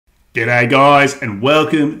G'day guys, and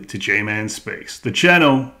welcome to G-Man Speaks, the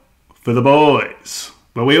channel for the boys,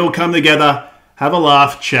 where we all come together, have a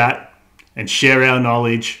laugh, chat, and share our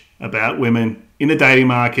knowledge about women in the dating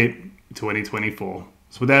market in 2024.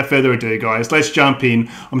 So without further ado guys, let's jump in.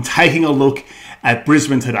 I'm taking a look at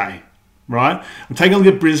Brisbane today, right? I'm taking a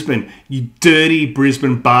look at Brisbane, you dirty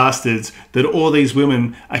Brisbane bastards that all these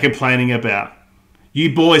women are complaining about.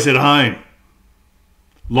 You boys at home,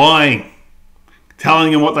 lying,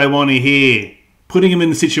 telling them what they want to hear, putting them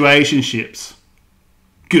in the situationships.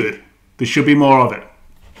 Good. There should be more of it.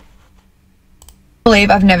 I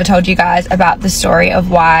believe I've never told you guys about the story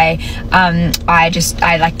of why I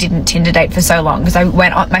didn't Tinder date for so long, because I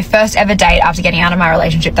went on my first ever date after getting out of my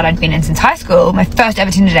relationship that I'd been in since high school. My first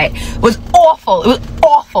ever Tinder date was awful. It was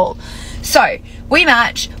awful. So we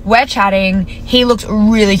match, we're chatting, he looks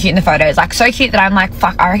really cute in the photos, like so cute that I'm like,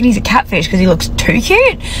 fuck, I reckon he's a catfish because he looks too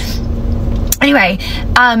cute. Anyway,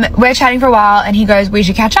 we're chatting for a while and he goes, we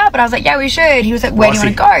should catch up. And I was like, yeah, we should. He was like, where do you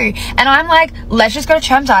want to go? And I'm like, let's just go to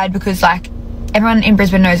Chermside, because like everyone in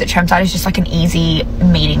Brisbane knows that Chermside is just like an easy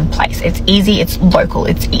meeting place. It's easy, it's local,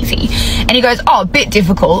 it's easy. And he goes, oh, a bit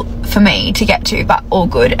difficult for me to get to, but all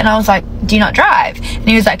good. And I was like, do you not drive? And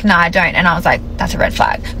he was like, no, I don't. And I was like, that's a red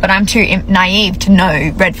flag. But I'm too naive to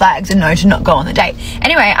know red flags and know to not go on the date.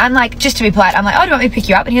 Anyway, I'm like, just to be polite, I'm like, oh, do you want me to pick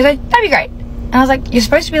you up? And he was like, that'd be great. And I was like, you're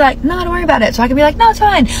supposed to be like, no, don't worry about it. So I can be like, no, it's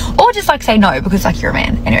fine. Or just like say no, because like you're a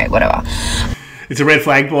man. Anyway, whatever. It's a red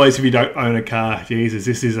flag, boys, if you don't own a car. Jesus,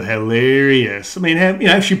 this is hilarious. I mean, you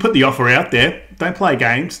know, if you put the offer out there, don't play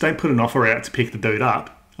games. Don't put an offer out to pick the dude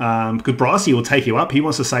up. Because Brycey will take you up. He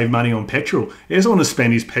wants to save money on petrol. He doesn't want to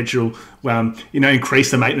spend his petrol, you know,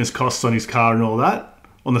 increase the maintenance costs on his car and all that.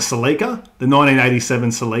 On the Celica, the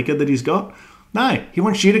 1987 Celica that he's got. No, he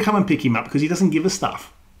wants you to come and pick him up because he doesn't give a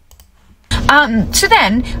stuff. So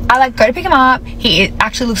then I like go to pick him up. He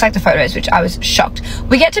actually looks like the photos, which I was shocked.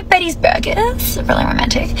 We get to Betty's Burgers, really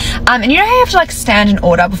romantic. And you know how you have to like stand and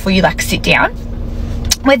order before you like sit down?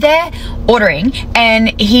 We're there ordering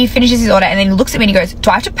and he finishes his order and then he looks at me and he goes, do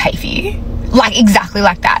I have to pay for you? Like exactly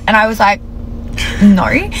like that. And I was like, no.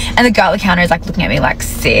 And the girl at the counter is like looking at me like,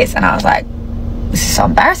 sis. And I was like, this is so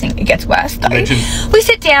embarrassing. It gets worse though. Legend. We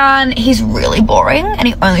sit down, he's really boring and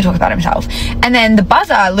he only talks about himself. And then the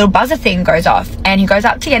little buzzer thing goes off and he goes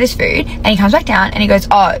up to get his food and he comes back down and he goes,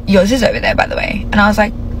 oh, yours is over there, by the way. And I was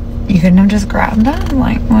like, you couldn't have just grabbed that?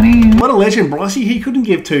 Like, what are you? What a legend, Brycey. He couldn't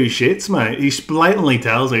give two shits, mate. He blatantly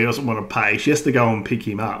tells her he doesn't want to pay. She has to go and pick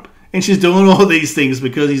him up. And she's doing all these things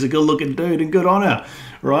because he's a good looking dude and good on her,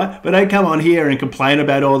 right? But don't come on here and complain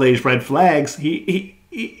about all these red flags.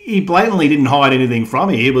 He blatantly didn't hide anything from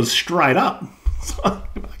me. It was straight up.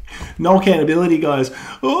 No accountability, guys.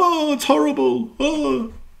 Oh, it's horrible.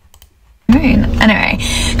 Oh. Anyway,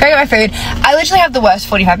 go get my food. I literally have the worst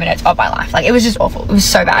 45 minutes of my life. Like, it was just awful. It was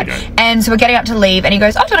so bad. Okay. And so we're getting up to leave and he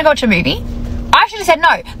goes, oh, do you want to go watch a movie? I should have said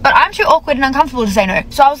no, but I'm too awkward and uncomfortable to say no.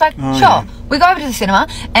 So I was like, sure. Yeah. We go over to the cinema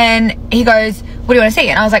and he goes, what do you want to see?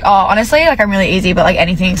 And I was like, oh, honestly, like I'm really easy, but like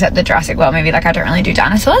anything except the Jurassic World movie. Like I don't really do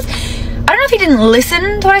dinosaurs. I don't know if he didn't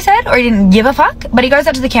listen to what I said or he didn't give a fuck, but he goes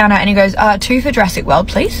up to the counter and he goes, 2 for Jurassic World,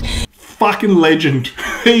 please. Fucking legend.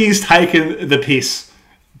 He's taken the piss.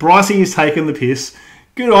 Brycey has taken the piss.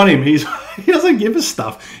 Good on him. He doesn't give a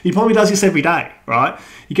stuff. He probably does this every day, right?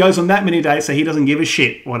 He goes on that many dates, so he doesn't give a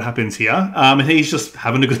shit what happens here. And he's just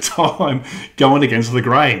having a good time going against the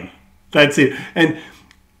grain. That's it. And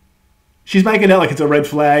she's making it out like it's a red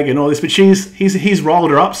flag and all this, but he's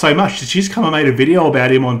rolled her up so much that she's come and made a video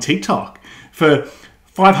about him on TikTok for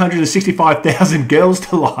 565,000 girls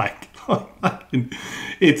to like.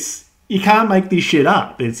 You can't make this shit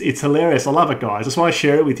up. It's hilarious. I love it, guys. That's why I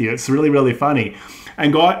share it with you. It's really, really funny.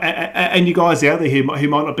 And you guys out there who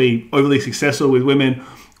might not be overly successful with women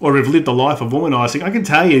or have lived the life of womanizing, I can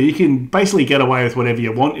tell you, you can basically get away with whatever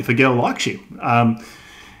you want if a girl likes you.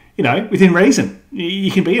 You know, within reason.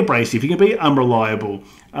 You can be abrasive, you can be unreliable,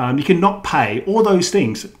 you can not pay, all those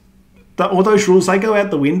things. All those rules, they go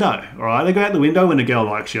out the window, all right? They go out the window when a girl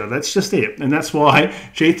likes you. That's just it. And that's why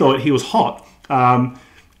she thought he was hot.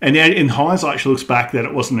 And now in hindsight, she looks back that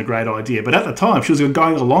it wasn't a great idea. But at the time, she was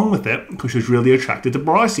going along with it because she was really attracted to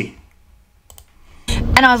Brycey.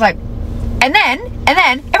 And I was like, and then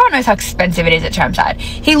everyone knows how expensive it is at Chermside.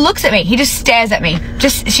 He looks at me, he just stares at me.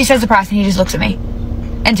 She says the price and he just looks at me.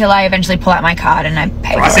 Until I eventually pull out my card and I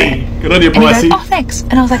pay for it. Good on you, Brycey. And he goes, oh, thanks.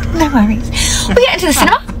 And I was like, no worries. We get into the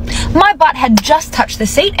cinema. My butt had just touched the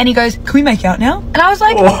seat and he goes, can we make out now? And I was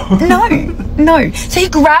like, no. So he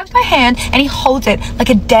grabs my hand and he holds it like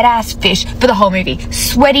a dead ass fish for the whole movie.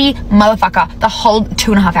 Sweaty motherfucker. The whole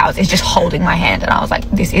 2.5 hours is just holding my hand. And I was like,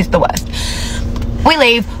 this is the worst. We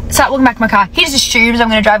leave, start walking back to my car. He just assumes I'm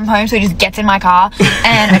going to drive him home, so he just gets in my car.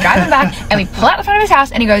 And I drive him back, and we pull out the front of his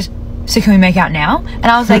house, and he goes, so can we make out now? And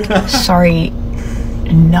I was like, sorry,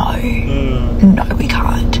 no, we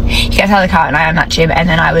can't. He gets out of the car, and I unmatch him, and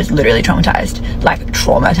then I was literally traumatized. Like,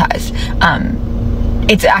 traumatized.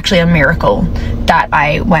 It's actually a miracle that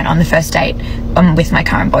I went on the first date with my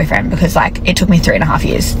current boyfriend, because, like, it took me 3.5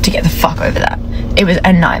 years to get the fuck over that. It was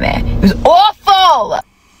a nightmare. It was awful!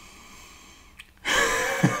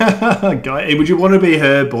 Guy, would you want to be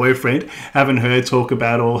her boyfriend, having her talk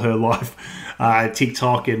about all her life,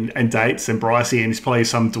 TikTok and dates, and Brycey, and it's probably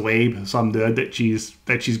some dweeb, some nerd that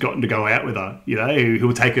she's gotten to go out with her, you know, who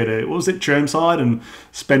will take her to, what was it, Chermside, and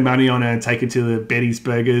spend money on her and take her to the Betty's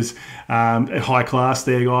Burgers, high class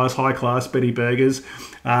there, guys, high class Betty Burgers,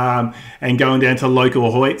 and going down to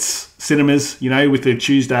local Hoyt's cinemas, you know, with the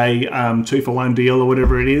Tuesday 2-for-1 deal or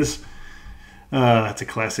whatever it is. It's a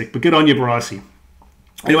classic, but good on you, Brycey.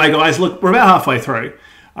 Anyway, guys, look, we're about halfway through.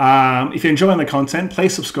 If you're enjoying the content,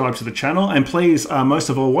 please subscribe to the channel, and please, most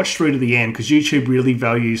of all, watch through to the end, because YouTube really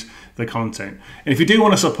values the content. And if you do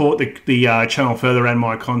want to support the channel further and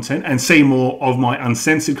my content, and see more of my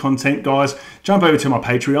uncensored content, guys, jump over to my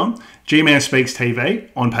Patreon,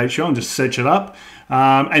 gmanspeakstv on Patreon. Just search it up.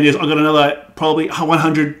 And I've got another probably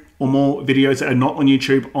 100 or more videos that are not on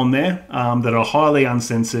YouTube on there, that are highly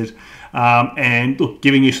uncensored, and look,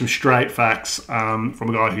 giving you some straight facts from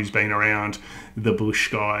a guy who's been around the bush,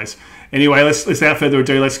 guys. Anyway, let's without further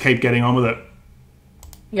ado, let's keep getting on with it.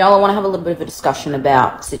 Y'all, I want to have a little bit of a discussion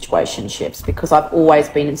about situationships, because I've always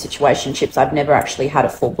been in situationships. I've never actually had a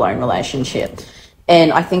full-blown relationship.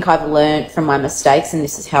 And I think I've learned from my mistakes, and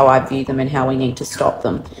this is how I view them and how we need to stop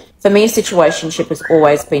them. For me, a situationship has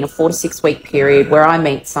always been a 4 to 6 week period where I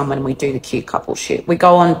meet someone and we do the cute couple shit. We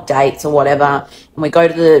go on dates or whatever, and we go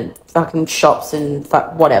to the fucking shops and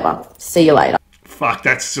whatever. See you later. Fuck,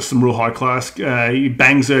 that's just some real high class. He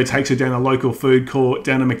bangs her, takes her down a local food court,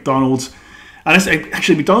 down to McDonald's. And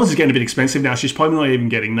actually, McDonald's is getting a bit expensive now. She's probably not even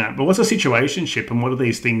getting that. But what's a situationship, and what are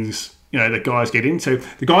these things, you know, that guys get into?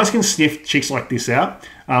 The guys can sniff chicks like this out.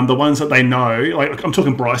 The ones that they know, like I'm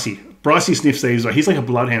talking Brycey. Brycey sniffs these. He's like a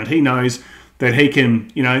bloodhound. He knows that he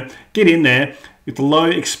can, you know, get in there with low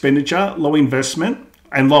expenditure, low investment,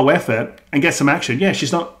 and low effort, and get some action. Yeah,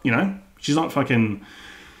 she's not, you know, she's not fucking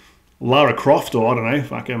Lara Croft, or I don't know,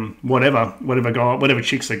 fucking whatever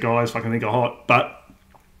chicks that guys fucking think are hot, but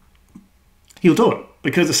he'll do it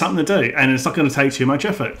because it's something to do, and it's not going to take too much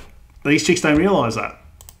effort. These chicks don't realise that.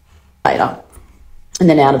 Later, and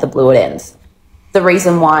then out of the blue it ends. The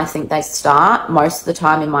reason why I think they start, most of the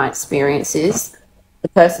time in my experience, is the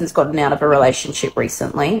person's gotten out of a relationship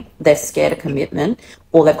recently, they're scared of commitment,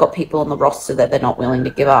 or they've got people on the roster that they're not willing to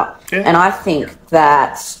give up. Yeah. And I think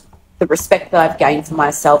that the respect that I've gained for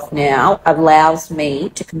myself now allows me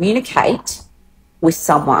to communicate with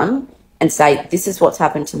someone and say, this is what's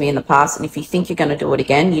happened to me in the past, and if you think you're going to do it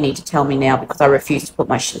again, you need to tell me now, because I refuse to put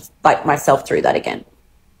myself through that again.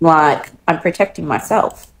 Like, I'm protecting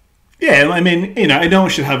myself. Yeah, I mean, you know, no one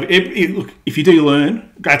should have... Look, if you do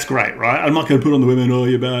learn, that's great, right? I'm not going to put on the women, oh,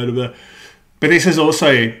 you're bad. But this is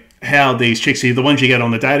also how these chicks, the ones you get on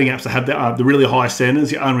the dating apps, that have the really high standards,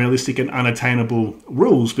 the unrealistic and unattainable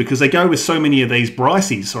rules, because they go with so many of these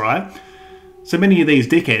Bryceys, right? So many of these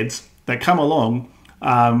dickheads that come along,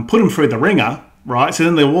 put them through the ringer, right? So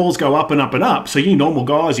then the walls go up and up and up. So you normal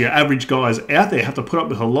guys, your average guys out there have to put up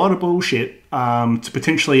with a lot of bullshit to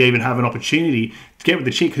potentially even have an opportunity to get with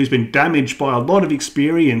the chick who's been damaged by a lot of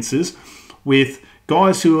experiences with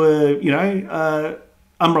guys who are, you know,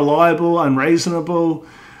 unreliable, unreasonable,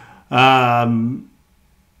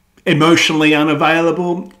 emotionally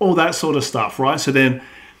unavailable, all that sort of stuff, right? So then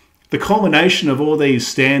the culmination of all these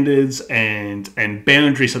standards and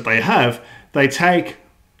boundaries that they take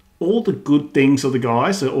all the good things of the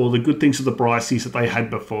guys, or the good things of the Bryceys that they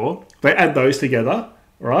had before, they add those together,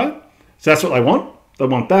 right? So that's what they want. They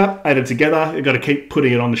want that added together. They've got to keep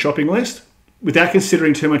putting it on the shopping list without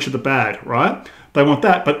considering too much of the bad, right? They want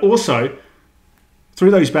that, but also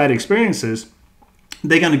through those bad experiences,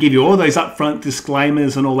 they're going to give you all those upfront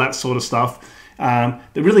disclaimers and all that sort of stuff that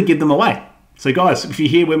really give them away. So guys, if you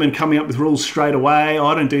hear women coming up with rules straight away,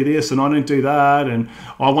 I don't do this and I don't do that, and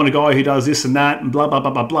I want a guy who does this and that, and blah, blah,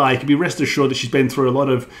 blah, blah, blah, you can be rest assured that she's been through a lot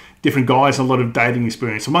of different guys and a lot of dating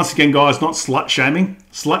experience. And once again, guys, not slut shaming.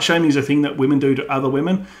 Slut shaming is a thing that women do to other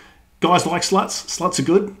women. Guys like sluts. Sluts are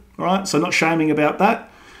good, all right? So not shaming about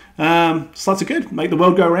that. Sluts are good. Make the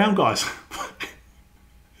world go round, guys.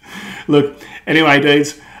 Look, anyway,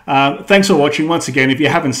 dudes, thanks for watching. Once again, if you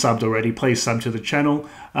haven't subbed already, please sub to the channel.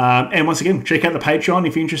 And once again, check out the Patreon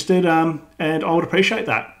if you're interested, and I would appreciate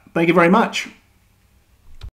that. Thank you very much.